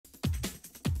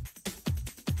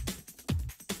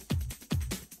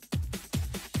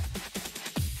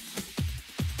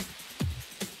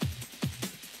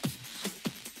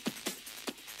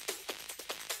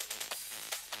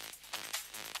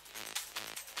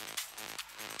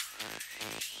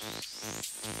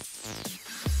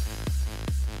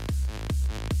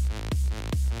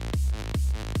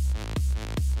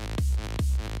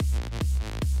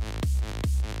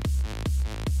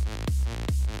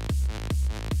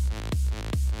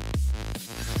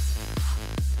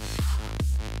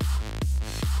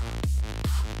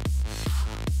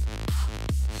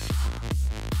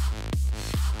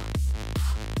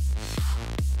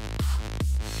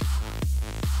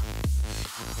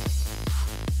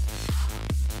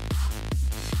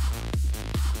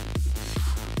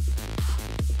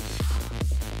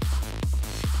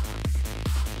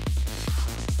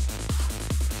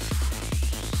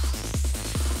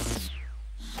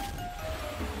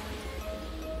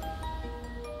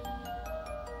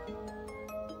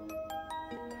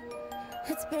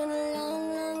It's been a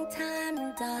long, long time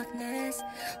in darkness.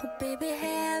 Oh baby,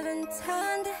 heaven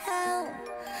turned to hell.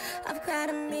 I've cried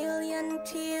a million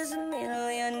tears a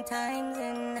million times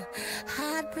in a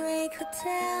heartbreak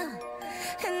hotel.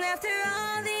 And after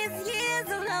all these years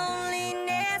of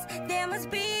loneliness, there must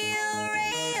be a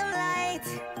ray of light,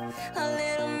 a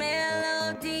little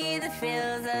melody that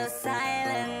fills the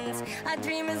silence, a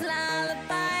dreamer's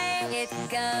lullaby. It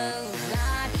goes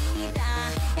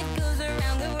la-dee-da, it goes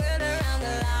around the world, around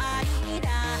the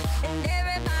la-dee-da, and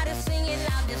everybody sing it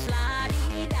loud, just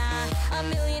la-dee-da, a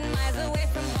million miles away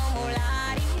from home, oh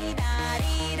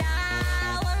la-dee-da-dee-da,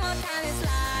 one more time it's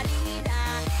la-dee-da,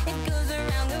 it goes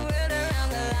around the world, around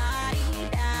the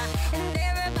la-dee-da, and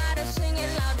everybody sing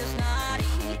it loud, just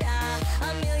la-dee-da,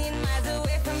 a million miles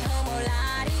away from home, oh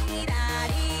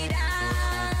la-dee-da-dee-da.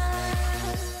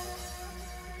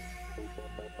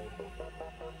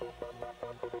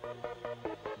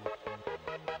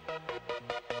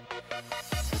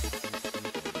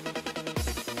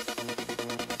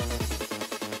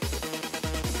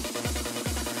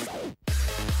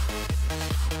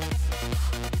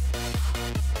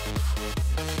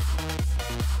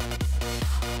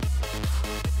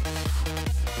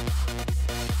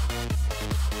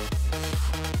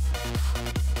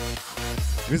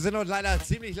 Wir sind heute leider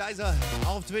ziemlich leise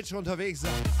auf Twitch unterwegs,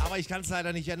 aber ich kann es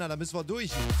leider nicht ändern, da müssen wir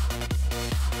durch.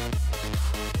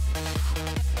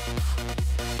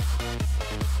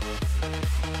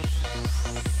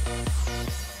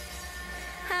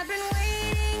 I've been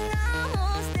waiting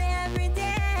almost every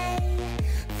day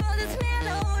for this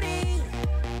melody.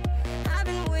 I've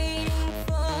been waiting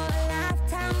for a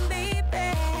lifetime,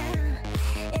 baby,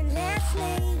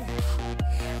 endlessly.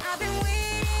 I've been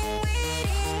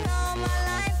waiting all my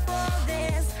life for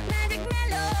this magic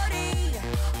melody.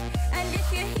 And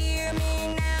if you hear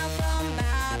me now from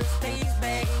outer space,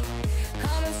 babe,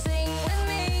 come and sing with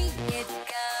me. It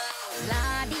goes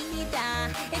la-dee-da,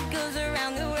 it goes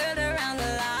around the world, around the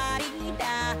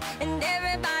la-dee-da, and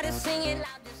everybody sing it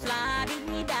loud, just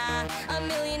la-dee-da, a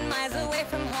million miles away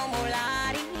from home, oh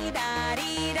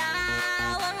la-dee-da-dee-da,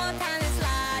 one more time it's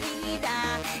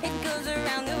la-dee-da, it goes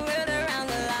around the world, around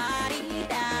the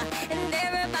la-dee-da, and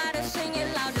everybody sing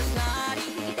it loud, just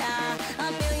la-dee-da,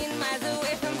 a million miles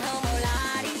away from home, oh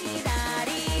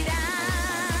la-dee-da-dee-da.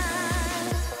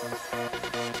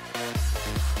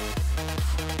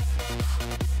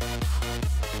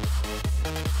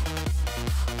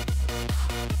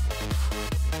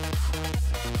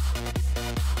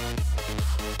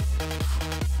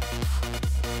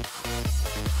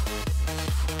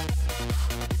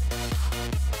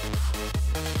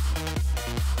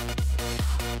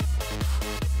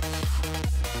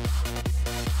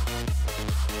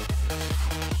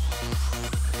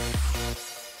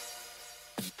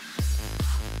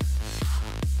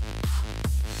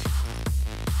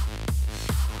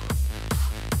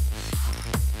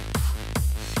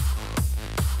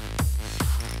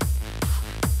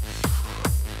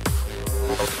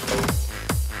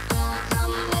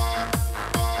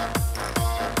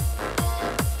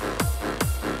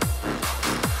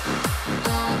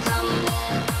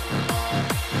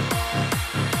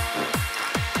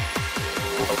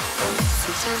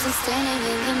 Sometimes I'm standing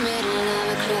in the middle of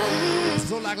a club.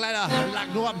 So lag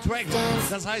nur am Track.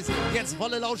 Das heißt, jetzt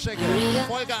volle Lautstärke,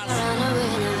 Vollgas. Around our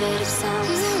innovative sounds.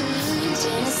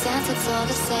 In a sense, it's all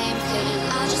the same thing.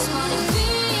 I just wanna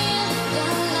feel the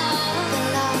love,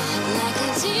 like I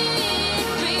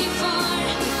did before.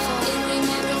 In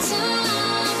remembering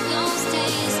time, those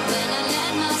days when I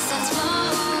let my sense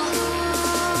fall.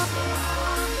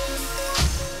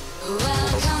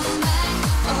 Welcome back,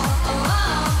 oh oh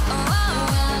oh oh oh.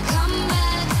 Welcome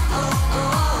back, oh oh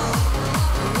oh.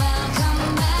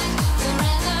 Welcome back, the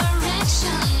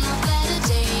resurrection of better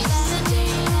days.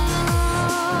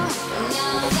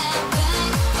 Now that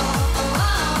back, oh oh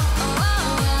oh oh.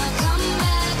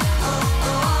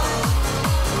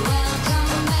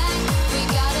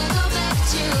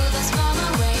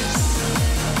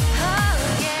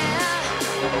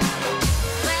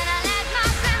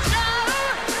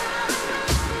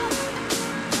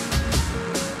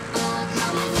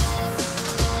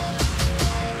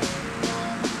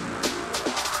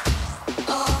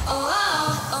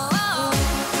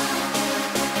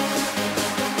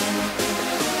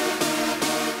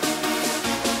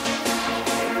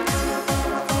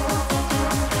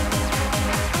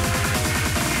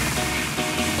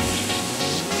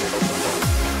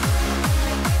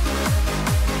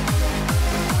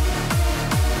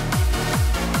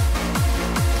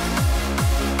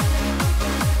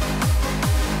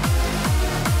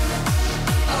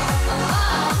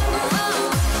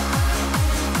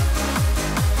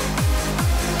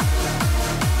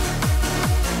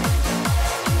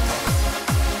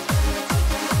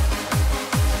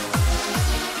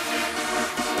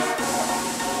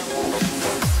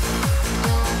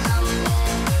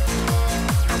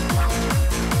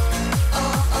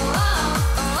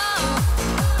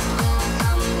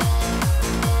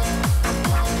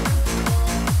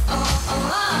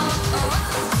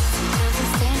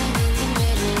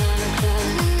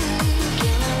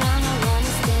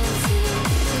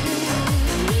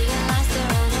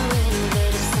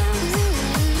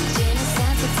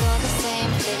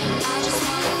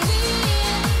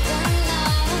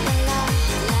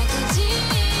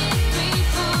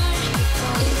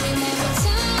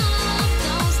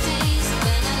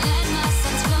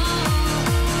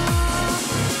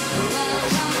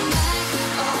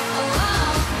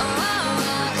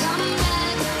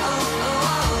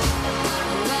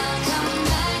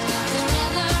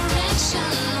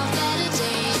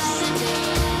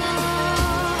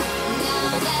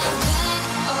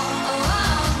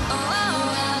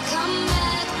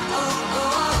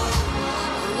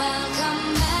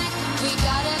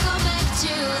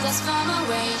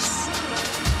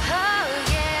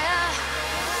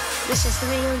 This is the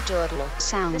real Giorno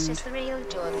sound. This is the real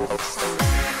Giorno sound.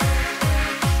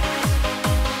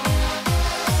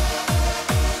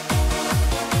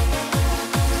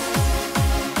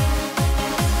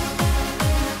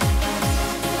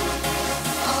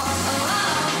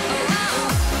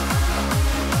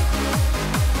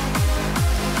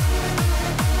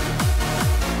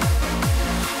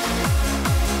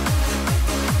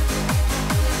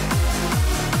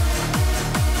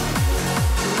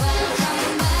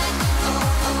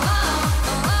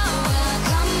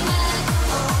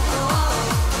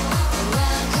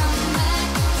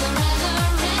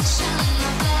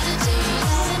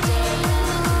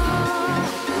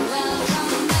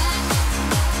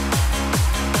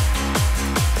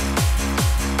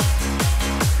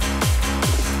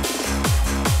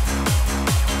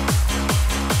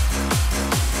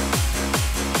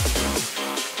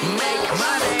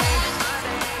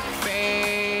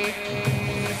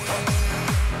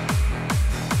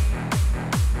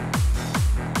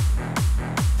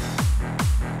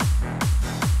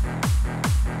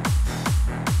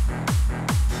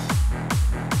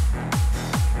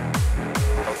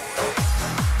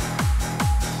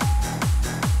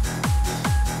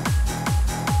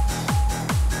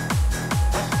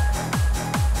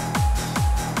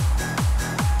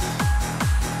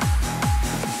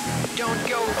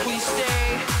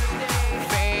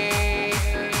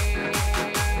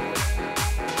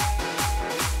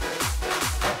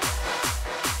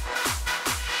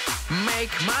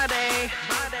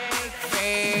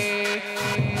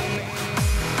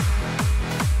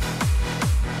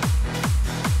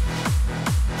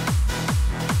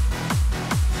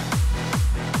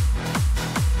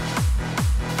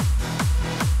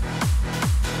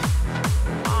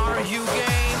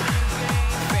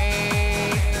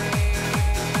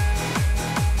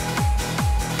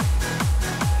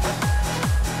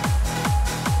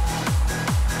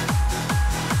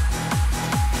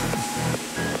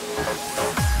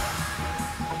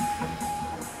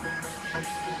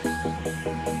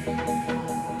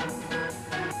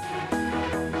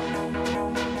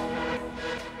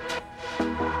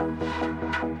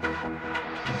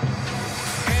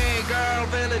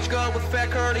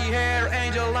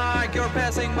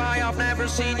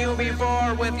 Seen you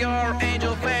before with your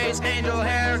angel face, angel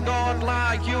hair, don't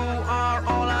lie. You are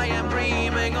all I am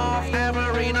dreaming of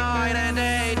every night and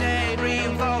day.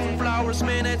 Daydream, thousand flowers,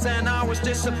 minutes and hours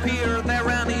disappear. They're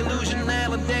an illusion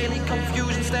and a daily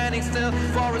confusion. Standing still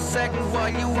for a second while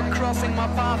you are crossing my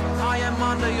path. I am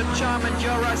under your charm and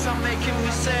your eyes are making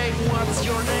me say, what's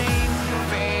your name,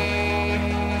 babe?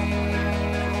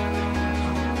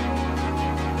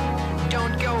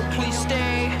 Don't go, please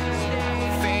stay.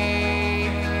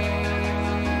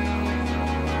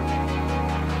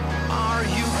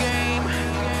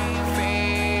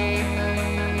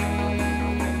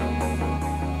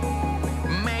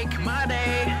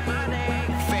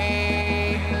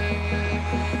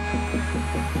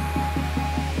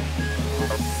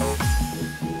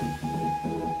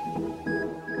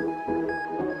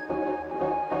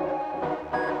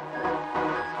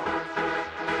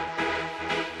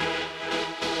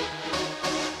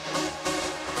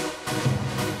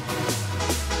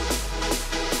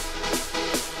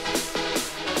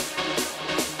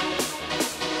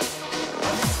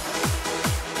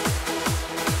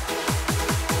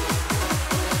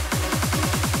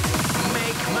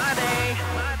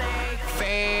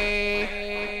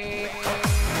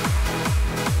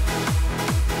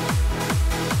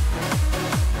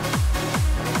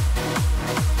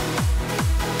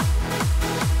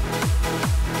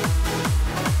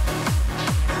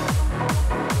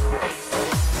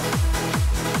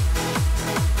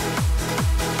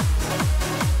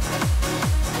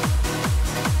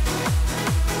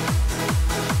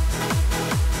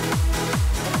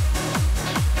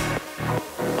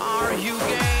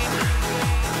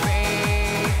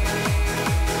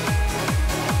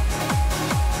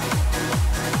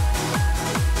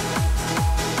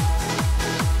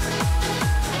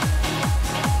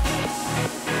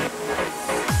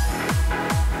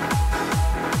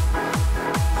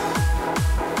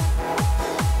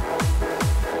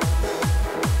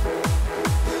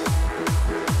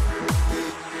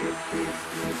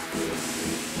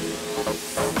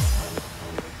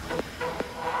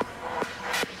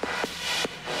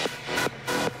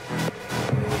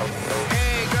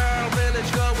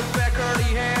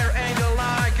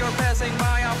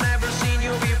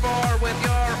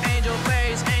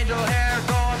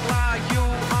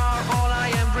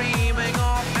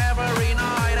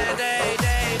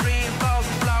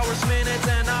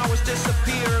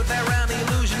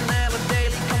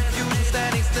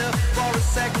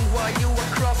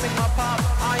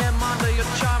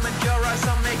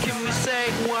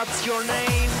 what's your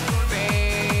name, babe?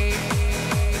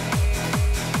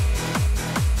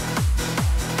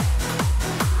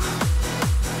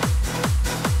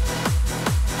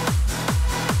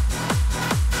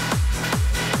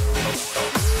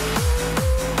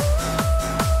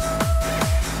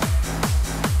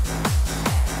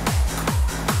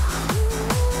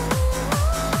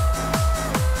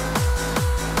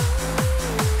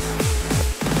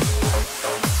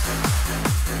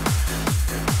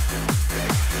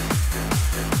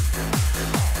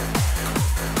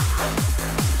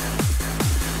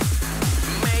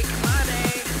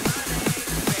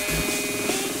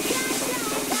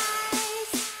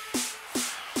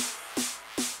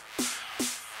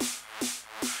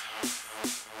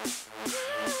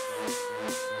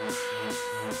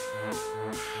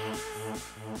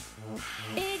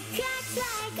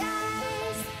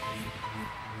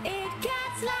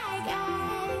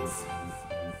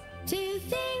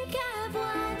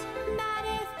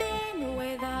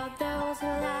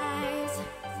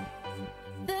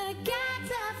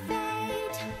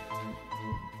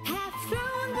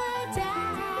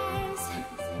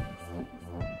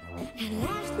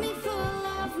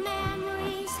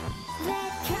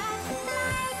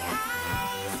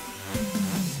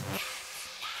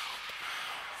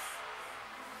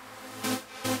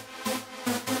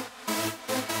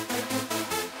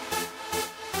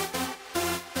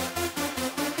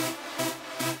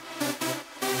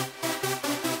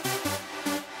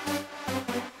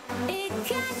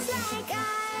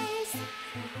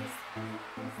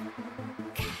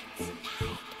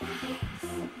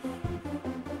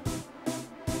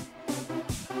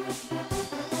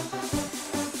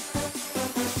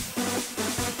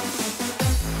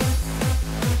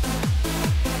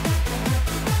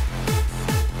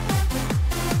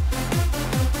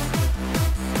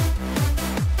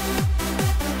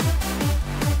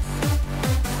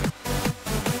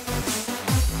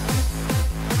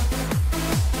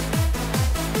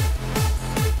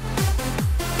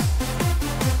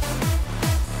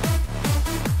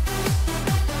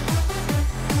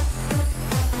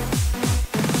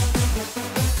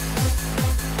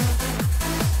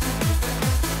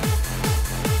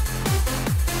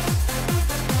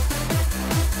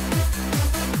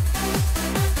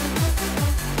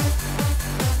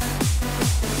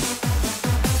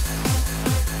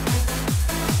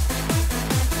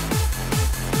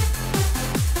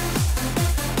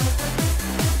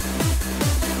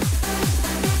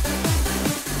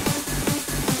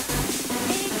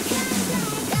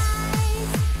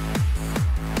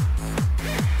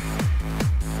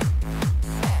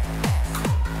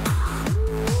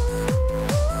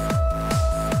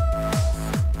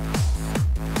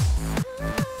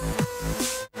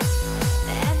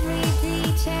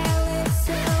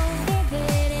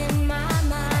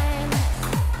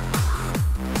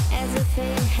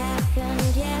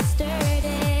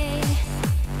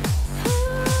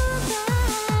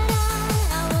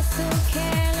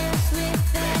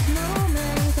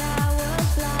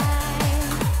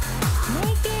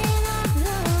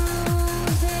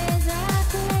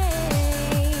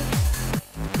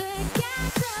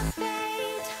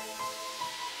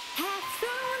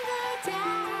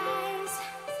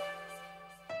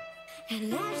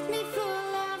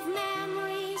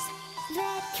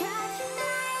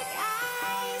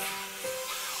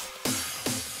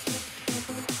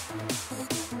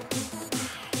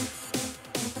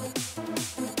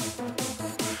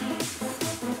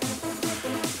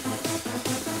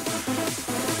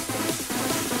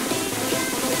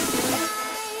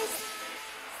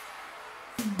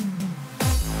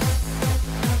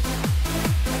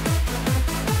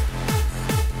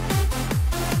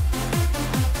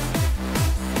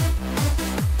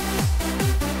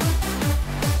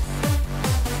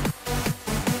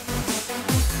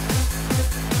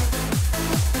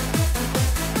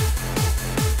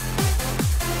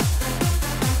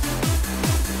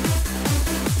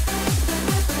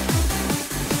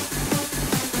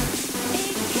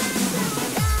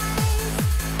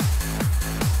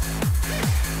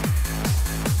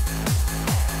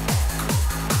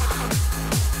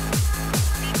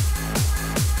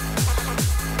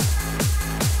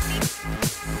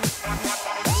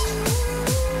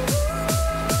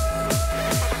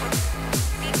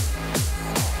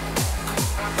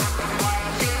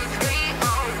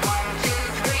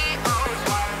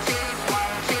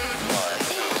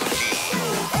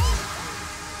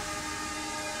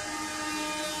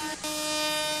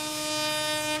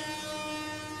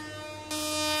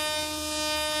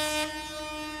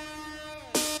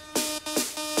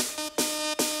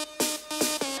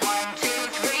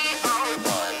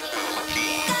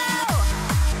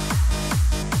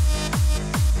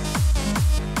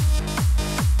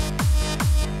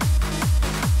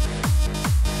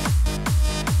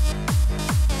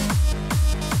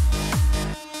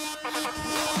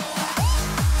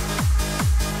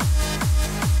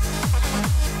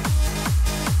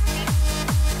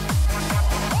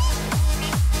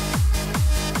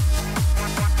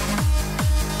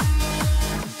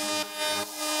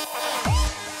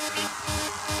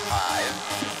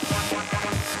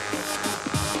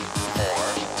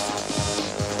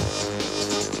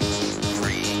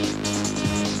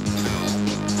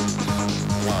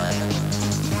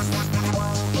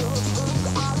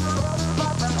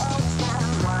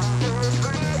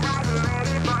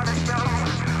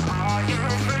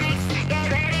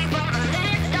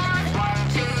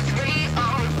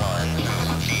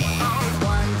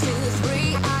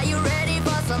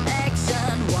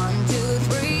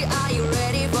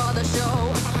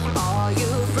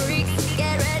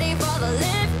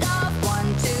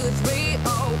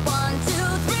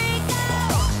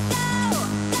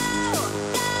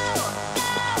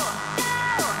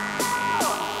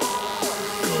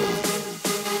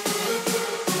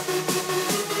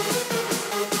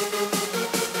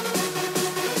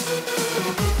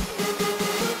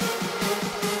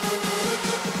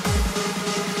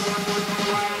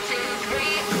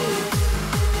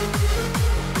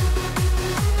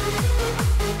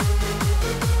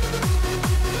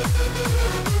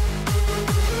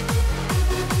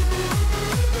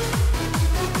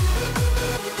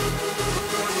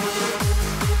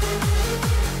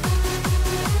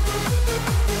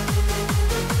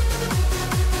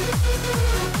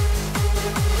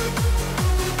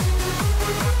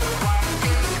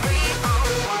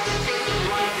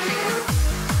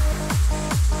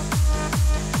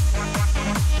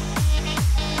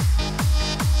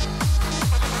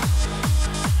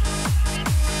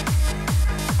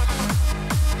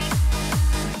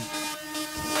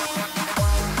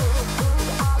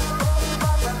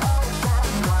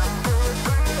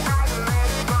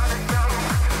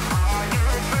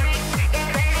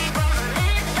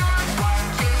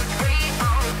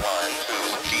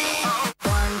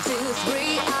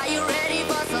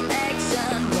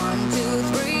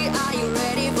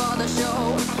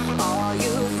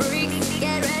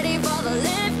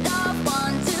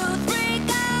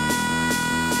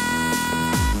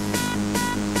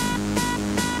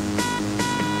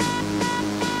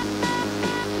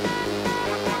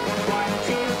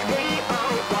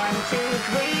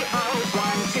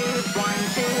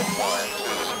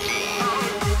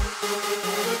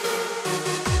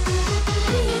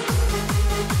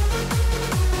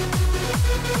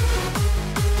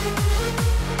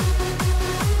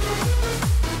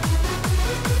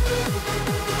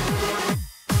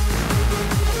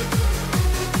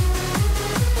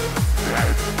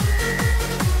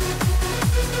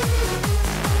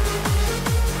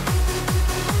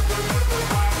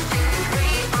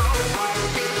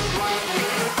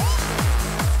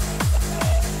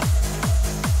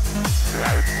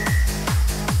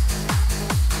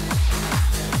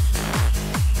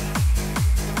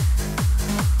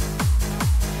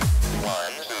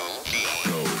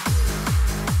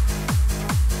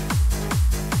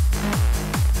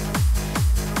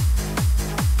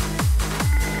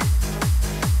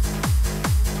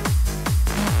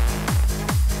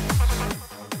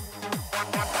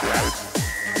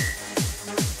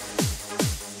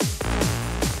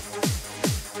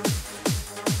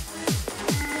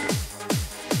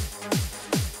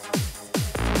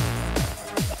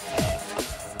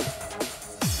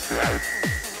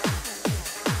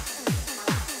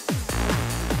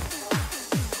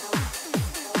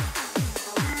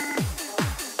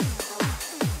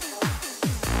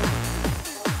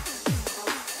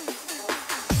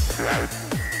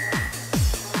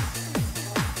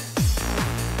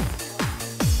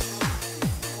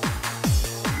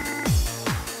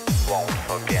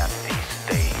 forget these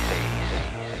days.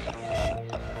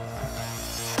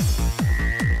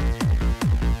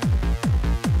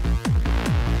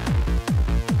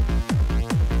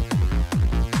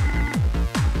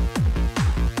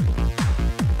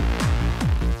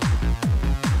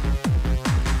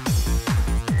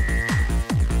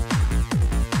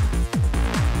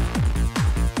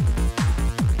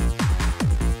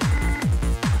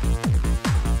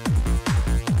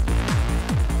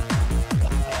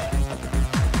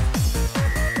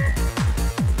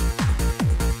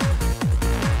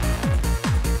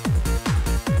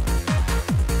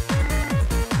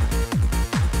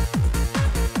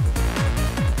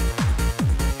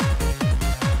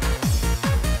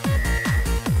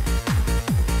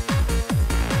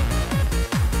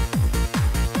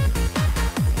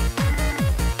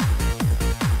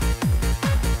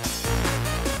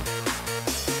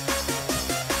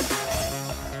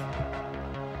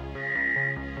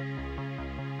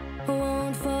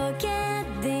 Won't forget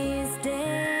these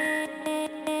days.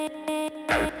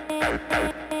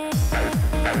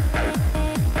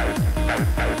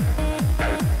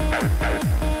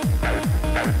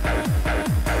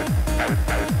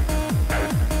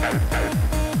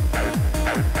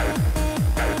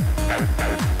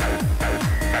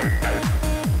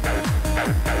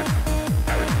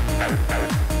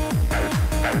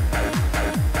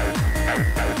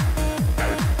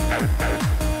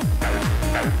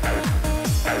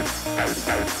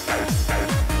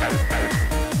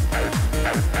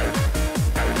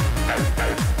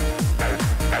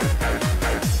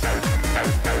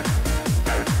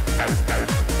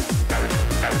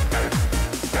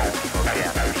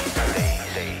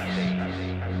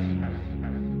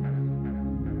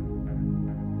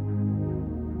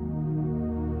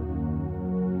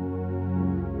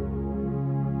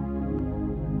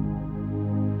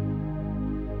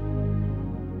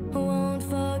 Won't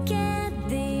forget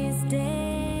these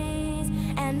days,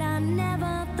 and I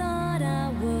never thought I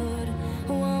would.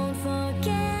 Won't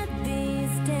forget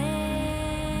these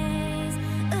days.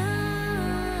 Ooh,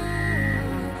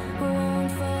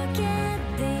 won't forget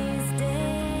these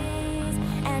days,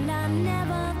 and I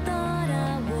never thought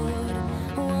I would.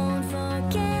 Won't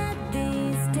forget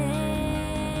these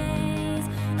days.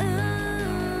 Ooh.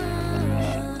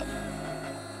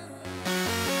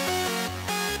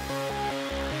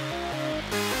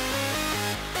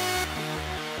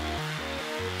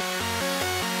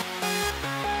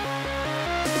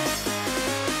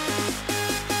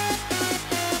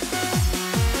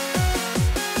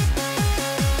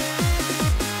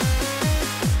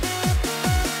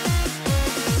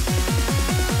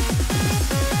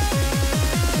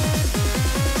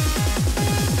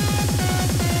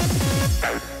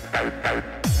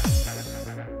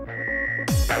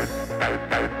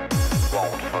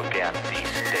 Won't forget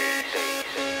these days.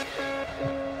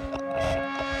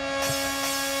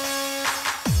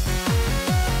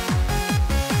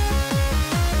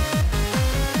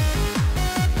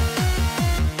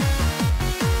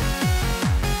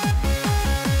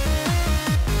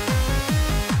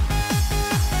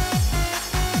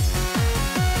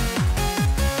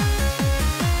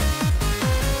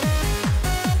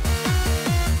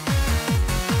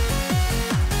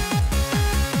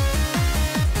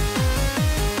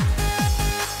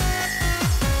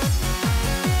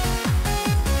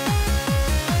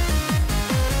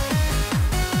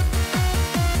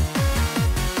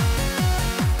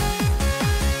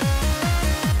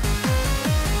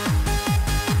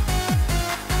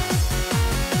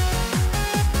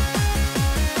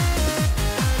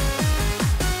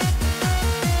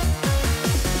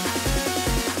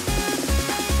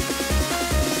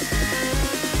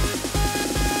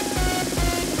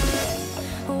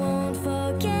 Won't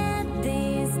forget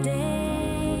these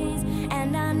days,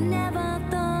 and I never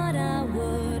thought I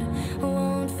would.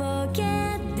 Won't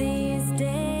forget these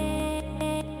days.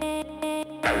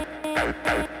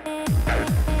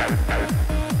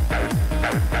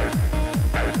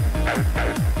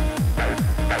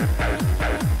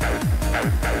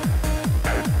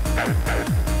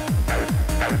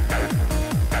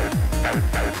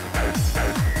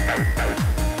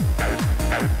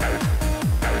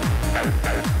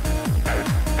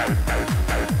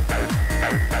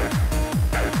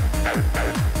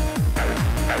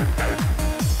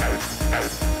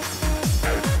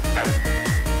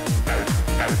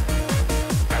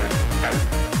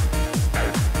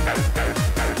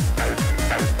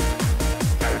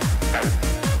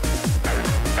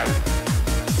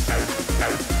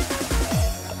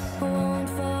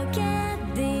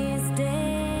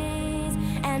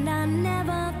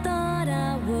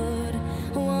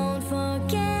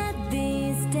 forget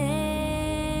these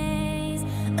days.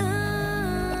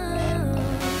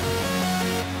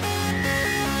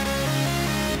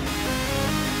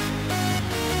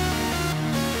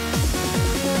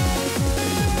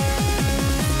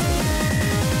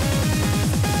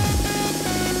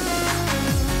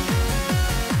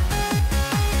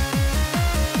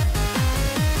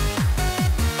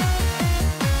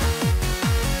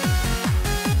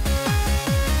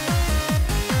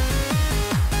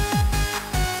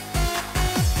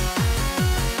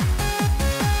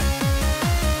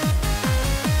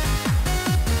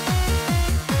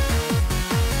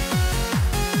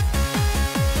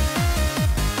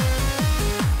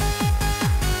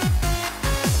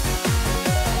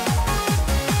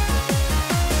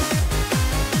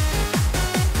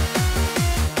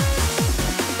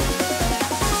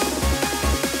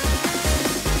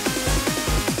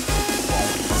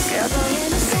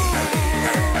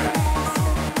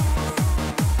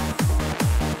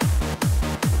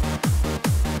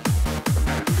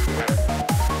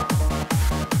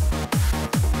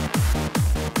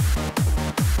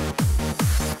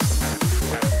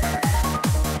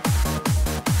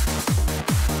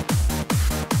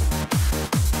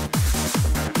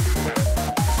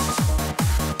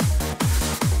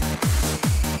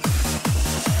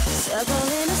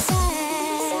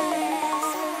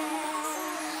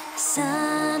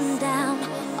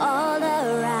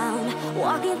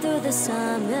 flying through the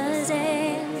summer's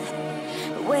end.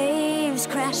 Waves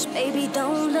crash, baby,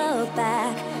 don't look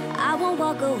back. I won't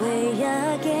walk away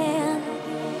again.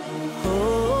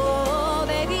 Oh,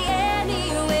 baby,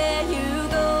 anywhere you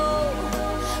go,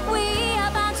 we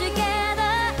are bound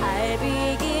together. I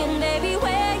begin, baby,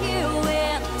 where you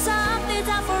end. Something's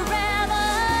out forever.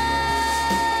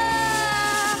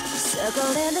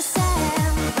 Circle in the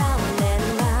sand, round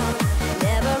and round.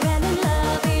 Never-ending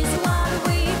love is what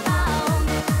we found.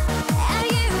 And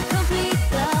you complete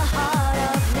the heart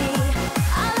of me.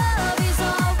 Our love is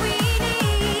all we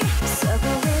need.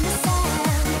 Circle in the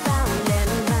sand, round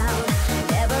and round.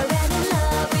 Never-ending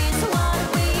love is what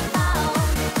we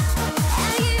found.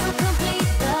 And you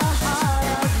complete the heart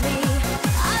of me.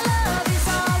 Our love is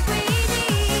all we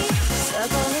need.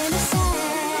 Circle in the sand.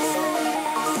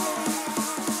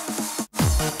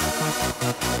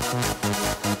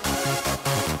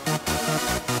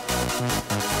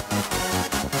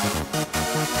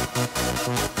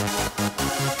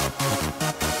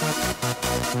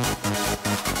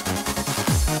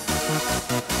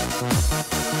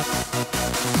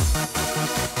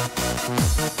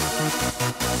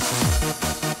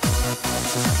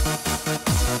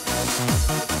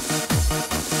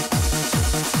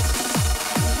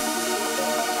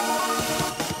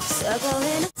 Circle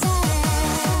in the sand.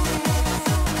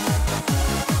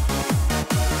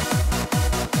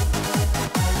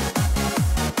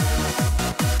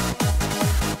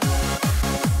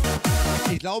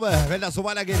 Ich glaube, wenn das so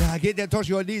weitergeht, geht der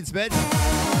Toshi heute nie ins Bett.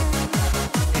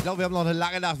 Ich glaube, wir haben noch eine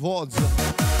lange Nacht vor uns. Circle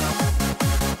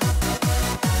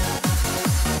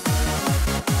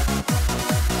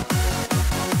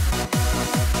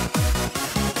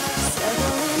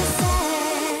in the sand.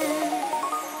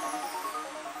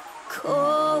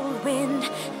 Cold wind,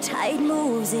 tide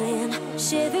moves in,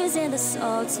 shivers in the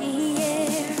salty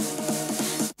air.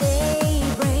 Day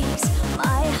breaks,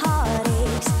 my heart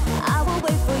aches. I will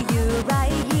wait for you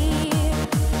right here.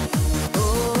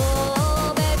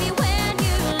 Oh, baby, when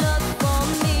you look for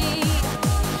me,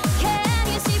 can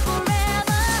you see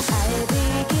forever? I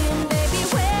begin, baby,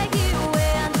 where you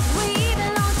end. We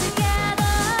belong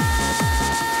together.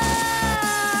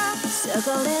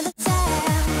 Circle in the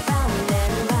sand, round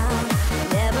and round.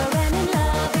 Never-ending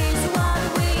love is what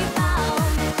we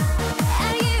found.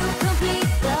 And you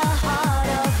complete the heart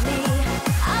of me.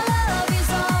 Our love is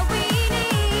all we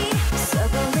need.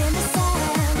 Circle in the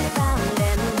sand, round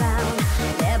and round.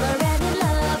 Never-ending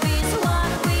love is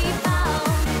what we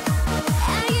found.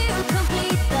 And you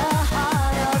complete the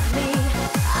heart of me.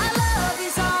 Our love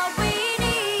is all we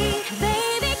need.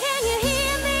 Baby, can you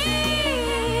hear me?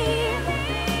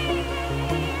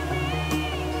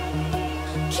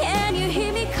 Can you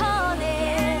hear me calling?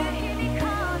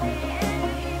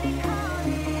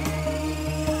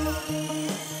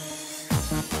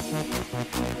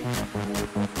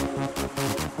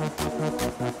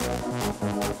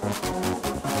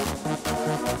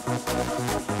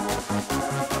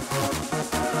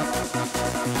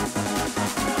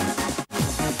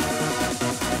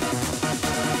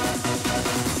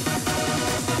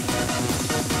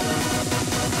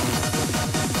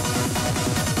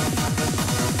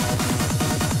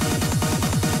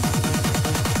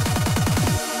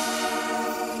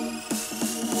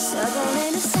 Circle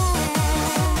in the sand.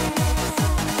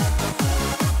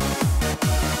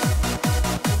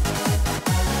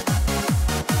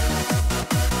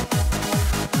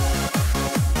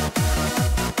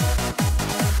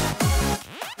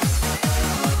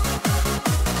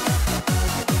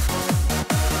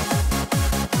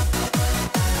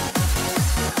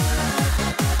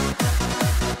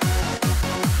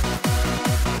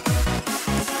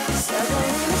 Circle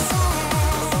in the sand.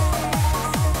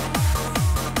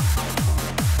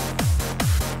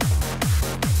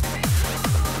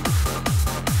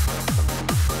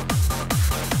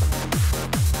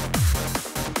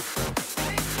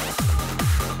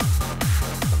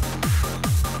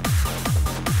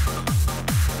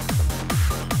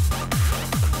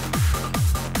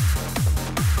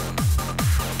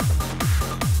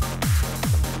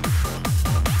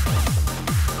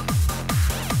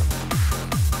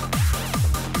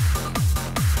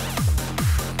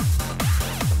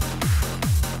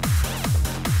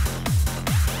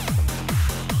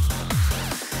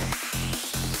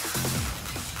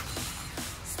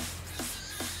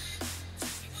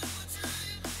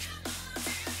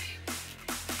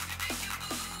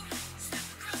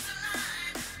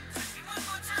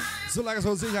 Solange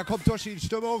so sicher kommt Toshi in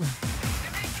Stimmung.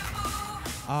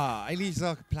 Eigentlich ist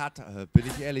er platt, bin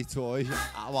ich ehrlich zu euch.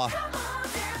 Aber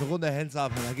eine Runde Hands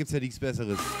Up, da gibt's ja nichts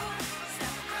Besseres.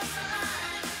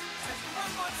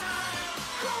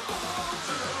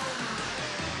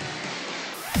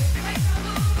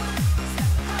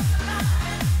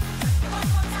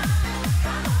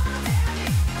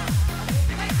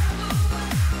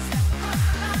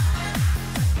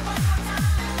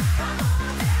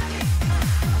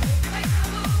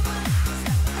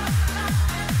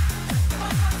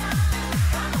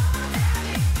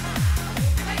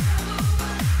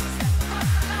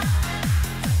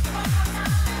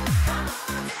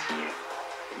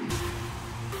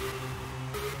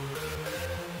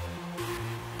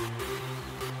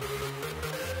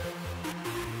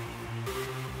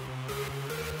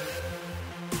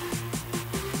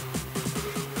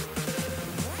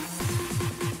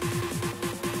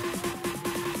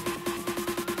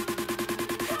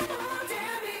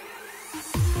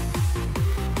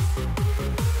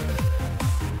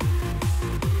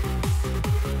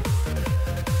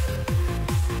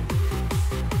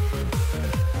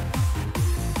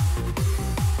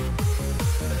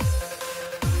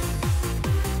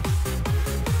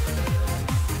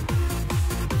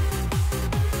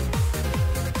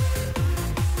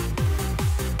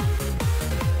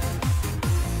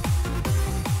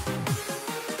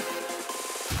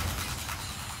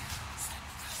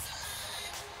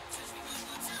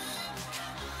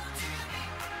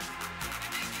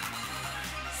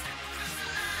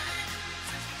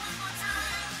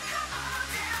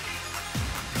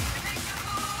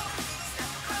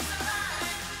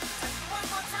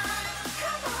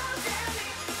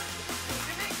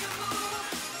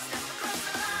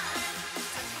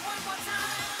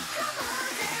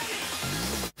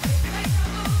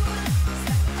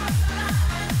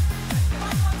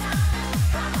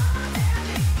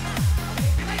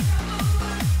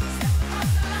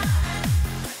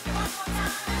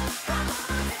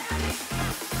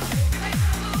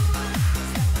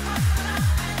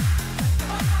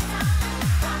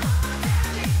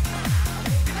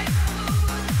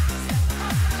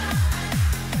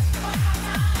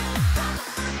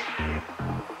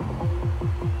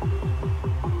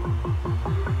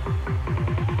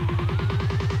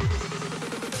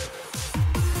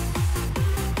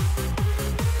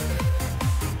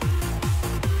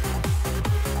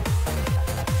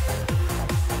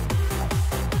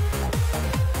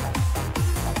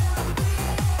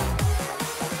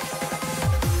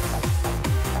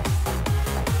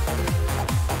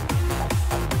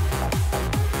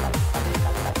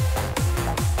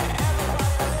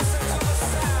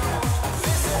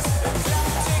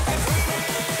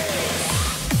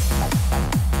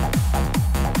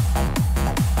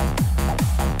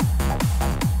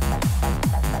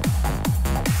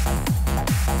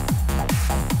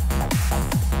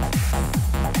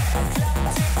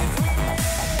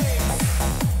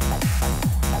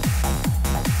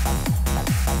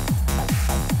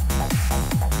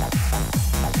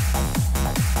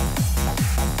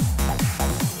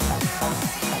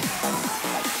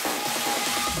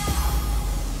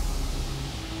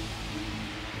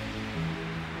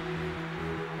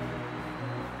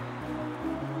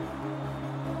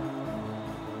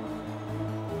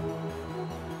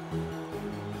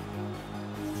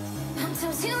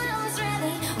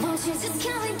 you just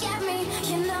come and get me?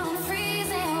 You know I'm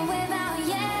freezing without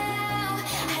you.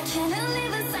 I cannot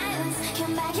live in silence.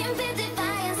 Come back and be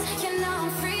defiance. You know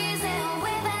I'm freezing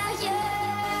without you.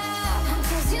 I'm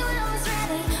close, you know it's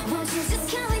ready. Won't you just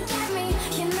come and get me?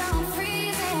 You know I'm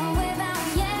freezing without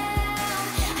you.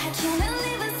 I cannot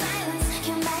live in silence.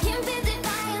 Come back and be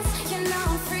defiance. You know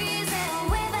I'm freezing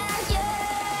without you.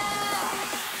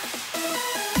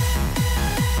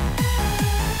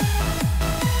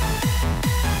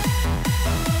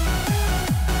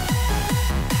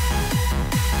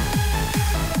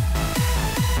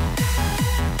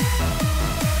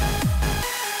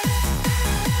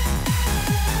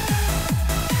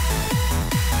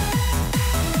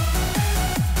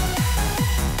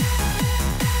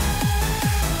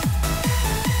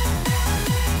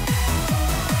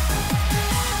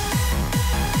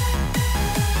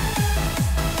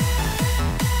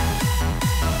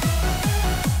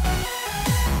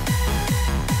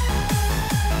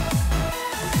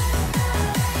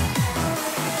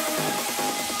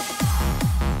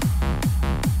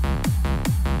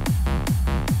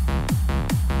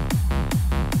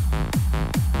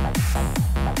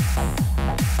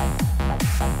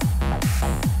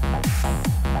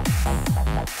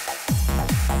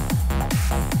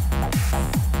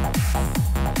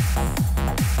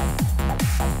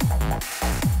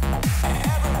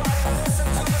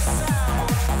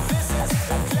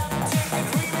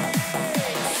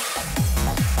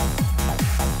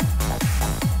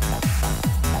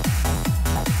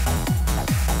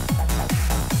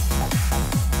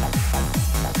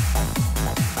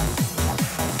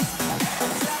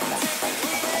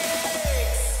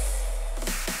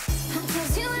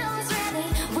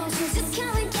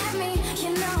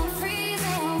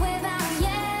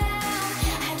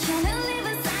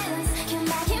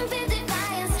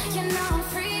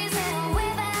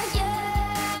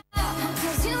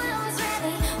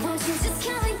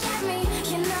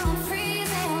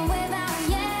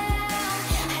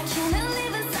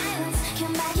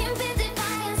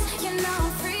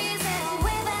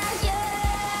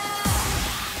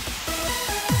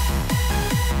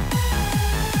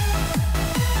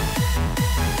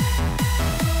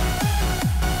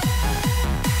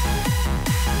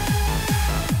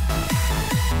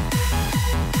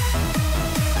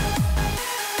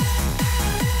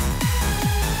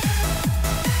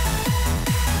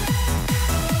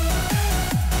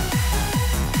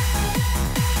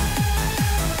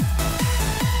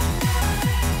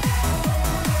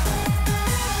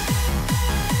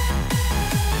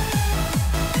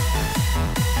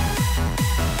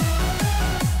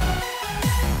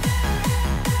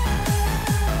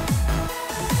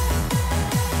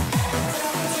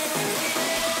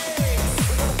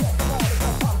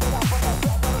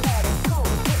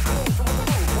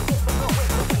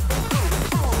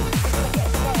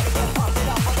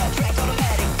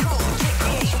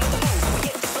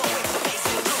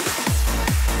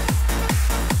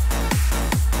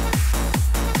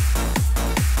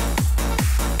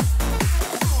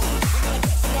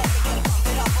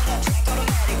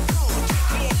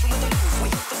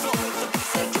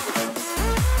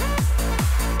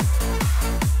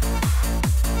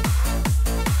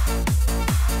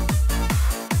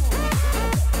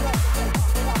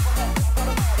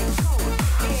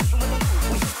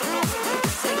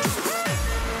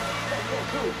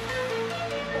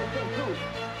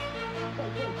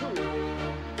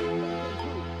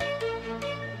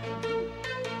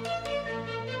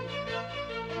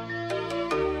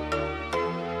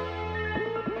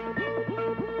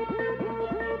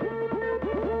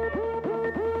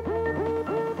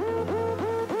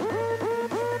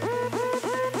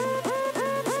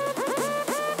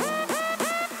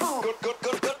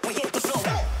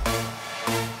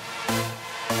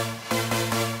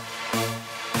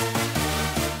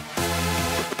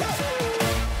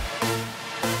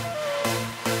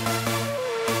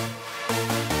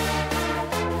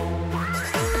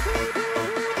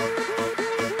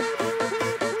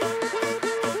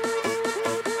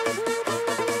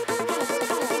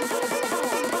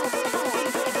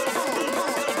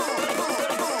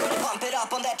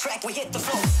 track, we hit the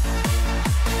floor.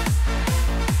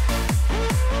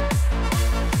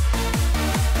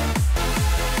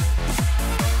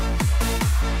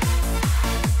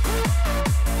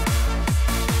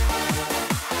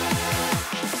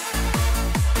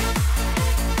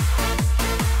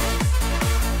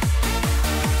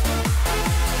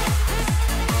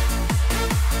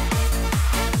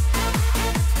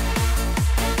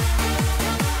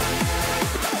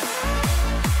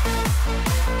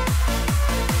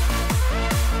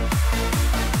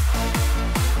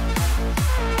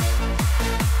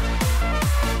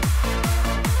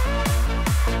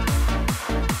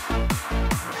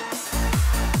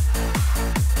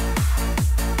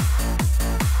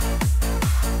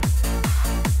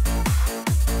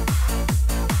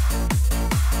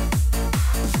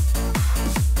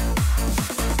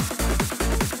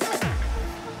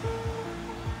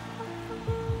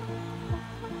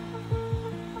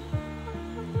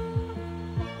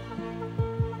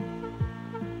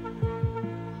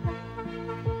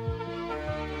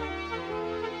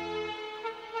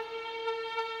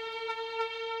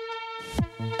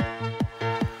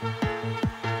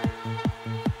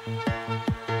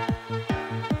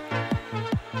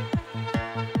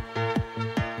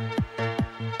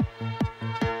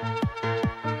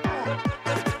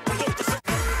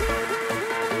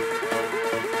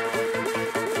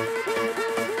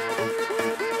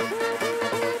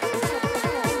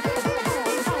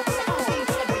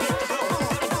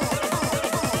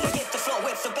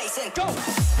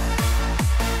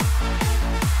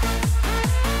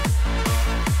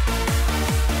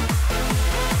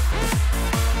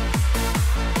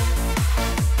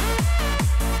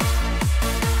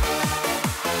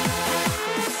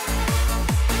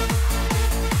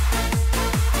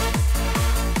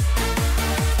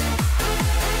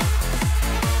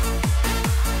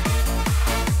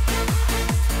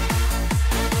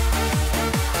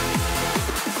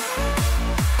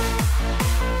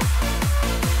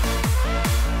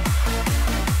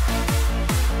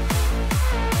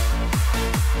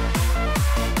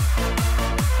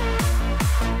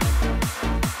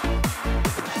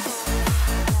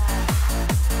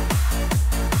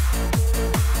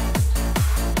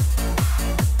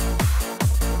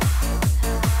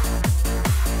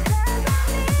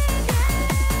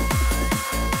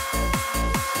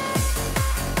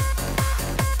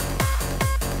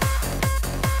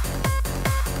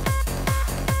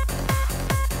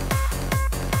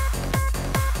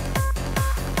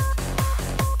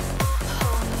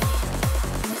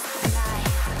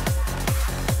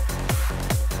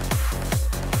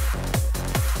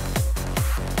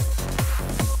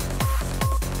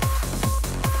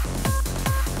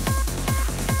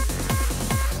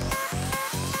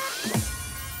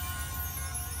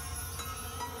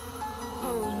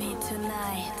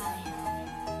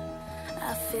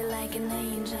 I feel like an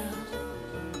angel.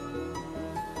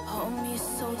 Hold me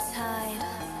so tight,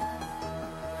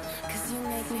 'cause you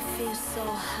make me feel so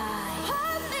high.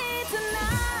 Hold me tonight,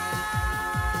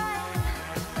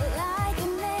 like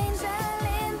an angel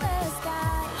in the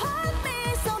sky. Hold me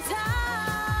so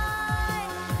tight,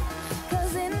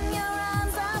 'cause in your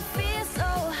arms I feel so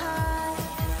high.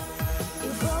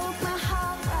 You broke my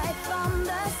heart right from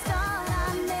the start. I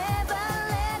never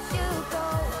let you go.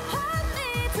 Hold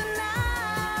me tonight,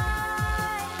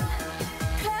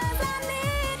 'cause I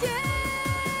need you.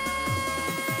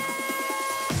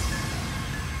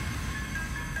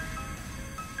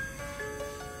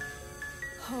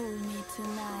 Hold me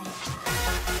tonight.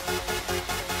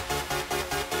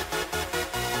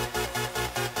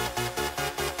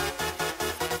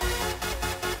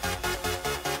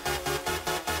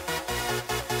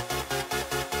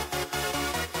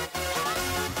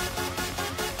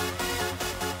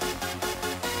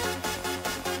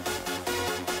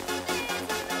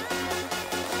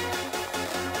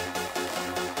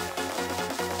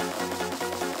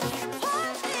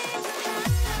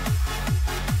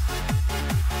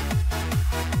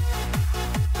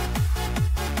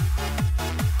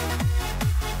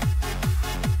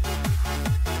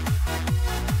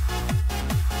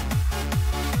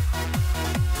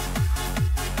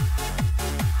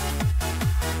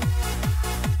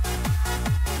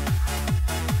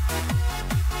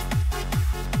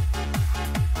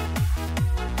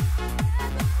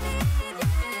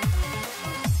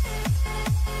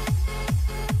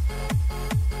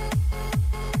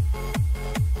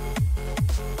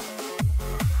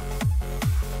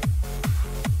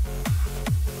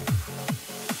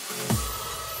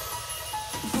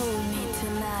 Hold me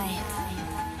tonight.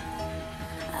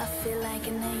 I feel like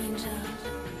an angel.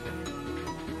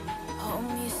 Hold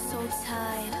me so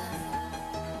tight,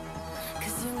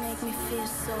 'cause you make me feel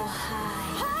so high.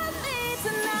 Hold me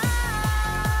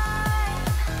tonight,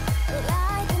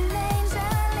 like an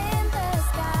angel in the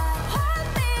sky. Hold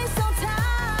me so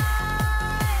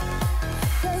tight,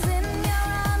 'cause in your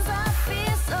arms I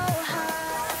feel so high.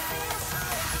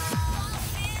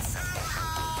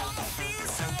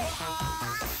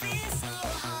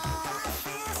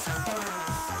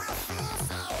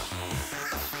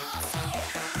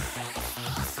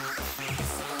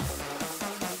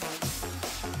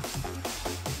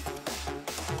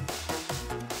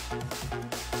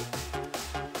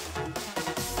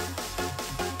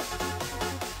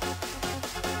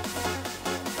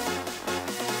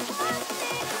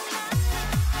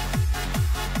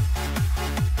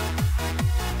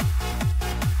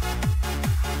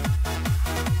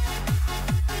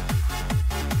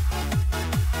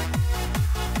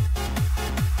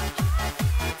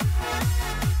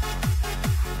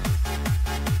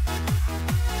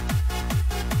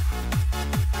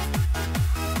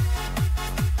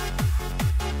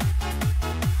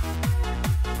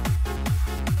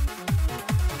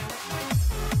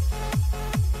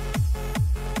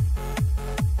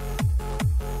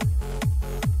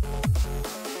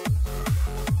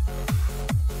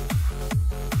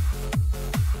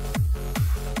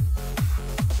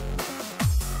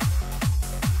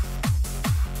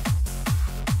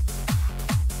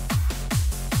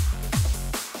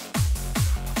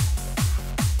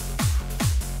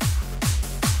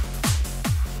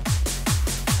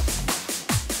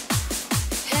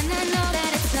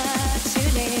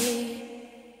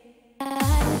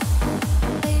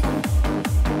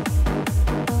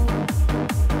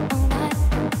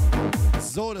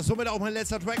 So, das ist somit auch mein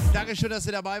letzter Track. Dankeschön, dass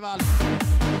ihr dabei wart.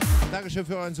 Dankeschön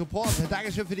für euren Support.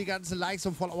 Dankeschön für die ganzen Likes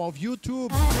und Follower auf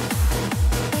YouTube.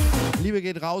 Liebe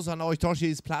geht raus an euch.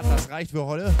 Toshis Platte, das reicht für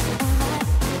heute.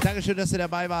 Dankeschön, dass ihr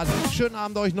dabei wart. Schönen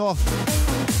Abend euch noch.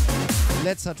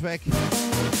 Letzter Track.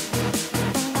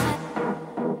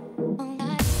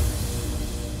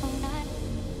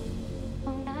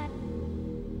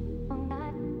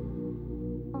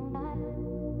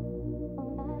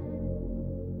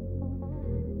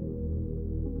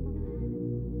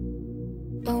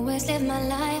 Always live my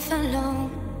life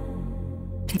alone,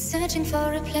 been searching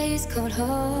for a place called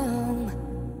home.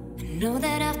 I know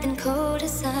that I've been cold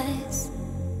as ice,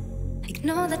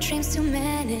 ignore the dreams, too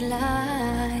many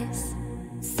lies.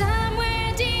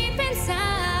 Somewhere deep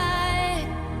inside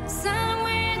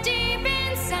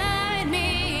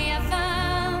me, I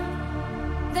found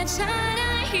that child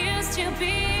I used to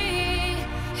be.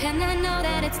 And I know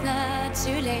that it's not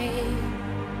too late,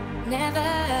 never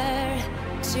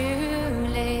too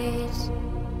late.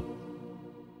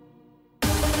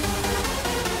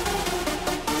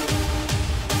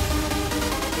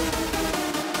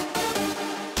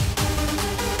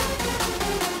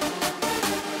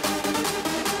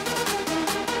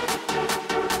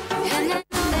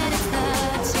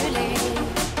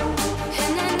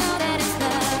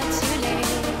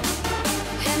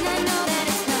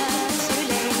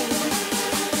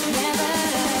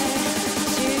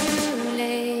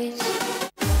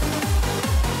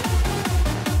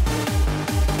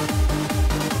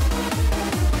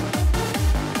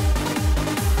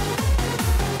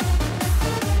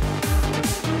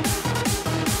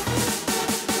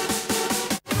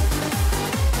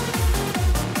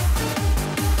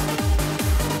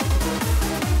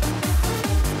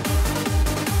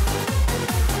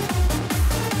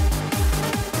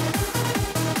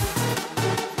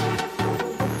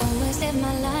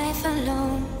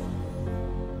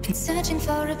 Searching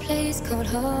for a place called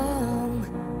home.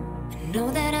 I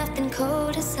know that I've been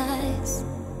cold as ice.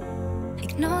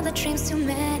 Ignore the dreams, too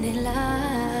many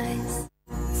lies.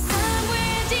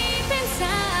 Somewhere deep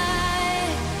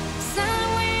inside,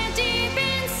 somewhere deep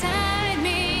inside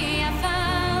me, I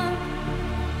found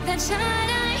the child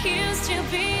I used to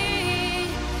be.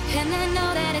 And I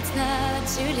know that it's not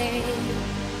too late,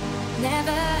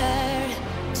 never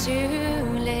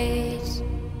too late.